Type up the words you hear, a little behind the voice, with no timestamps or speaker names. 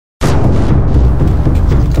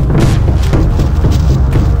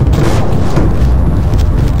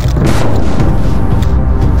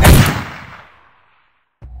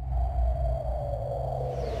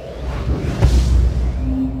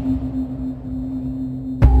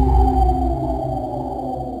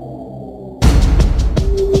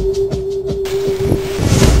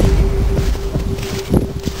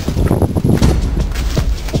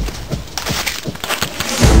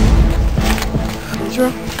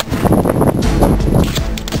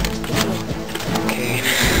Kane.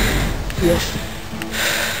 Yes.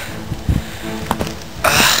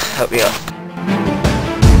 Help me out.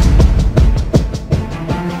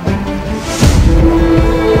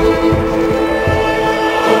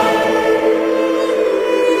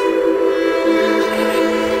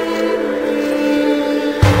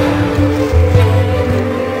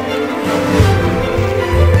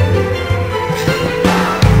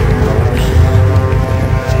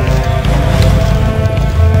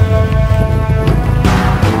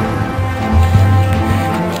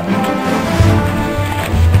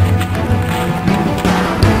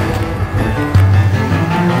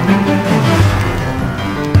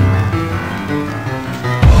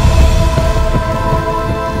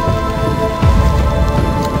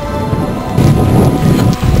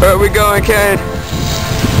 Where are we going, Kane?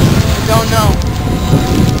 I don't know.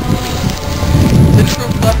 The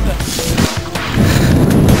troop left us.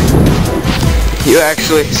 You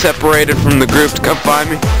actually separated from the group to come find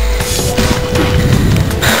me?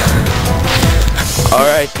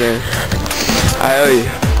 Alright then. I owe you.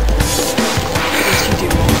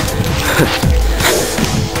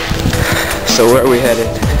 So where are we headed?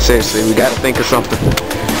 Seriously, we gotta think of something.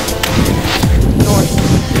 North.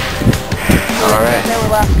 Alright. They were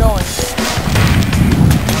last going.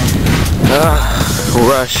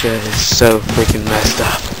 Russia is so freaking messed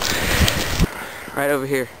up. Right over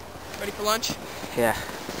here. Ready for lunch? Yeah.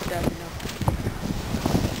 Yeah, I know.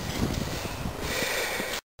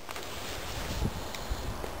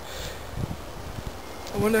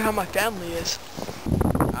 I wonder how my family is.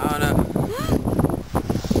 I don't know.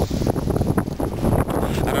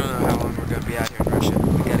 I don't know how long we're gonna be out here in Russia.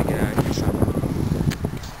 We gotta get out of here somehow.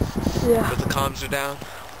 Yeah. But the comms are down.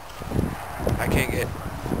 I can't get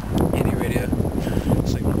any radio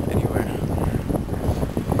signal anywhere.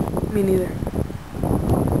 Me neither.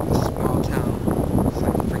 Small town. It's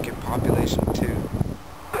like freaking population 2.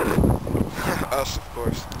 Us, of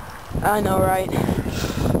course. I know, right?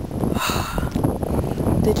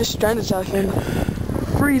 They just stranded us out here in the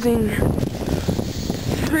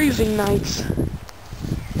freezing nights.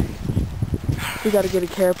 We gotta get a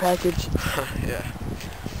care package. Yeah.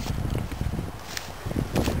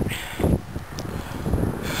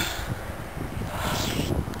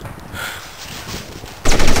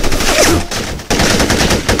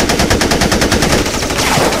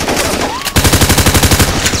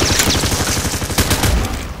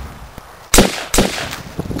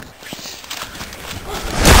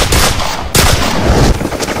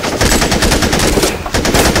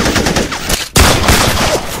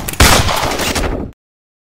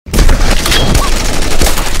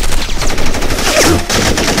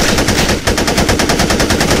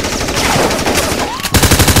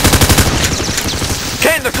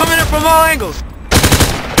 They're coming in from all angles!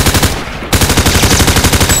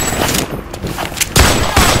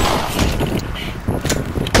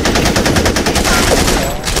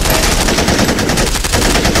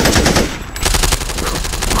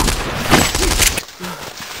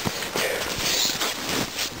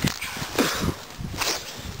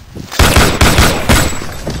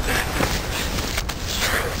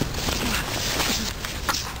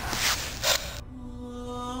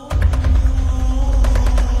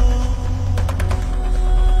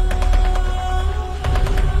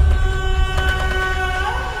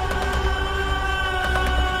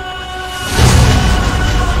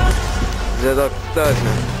 За доктор,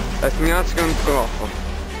 отменять контроль.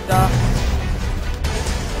 Да.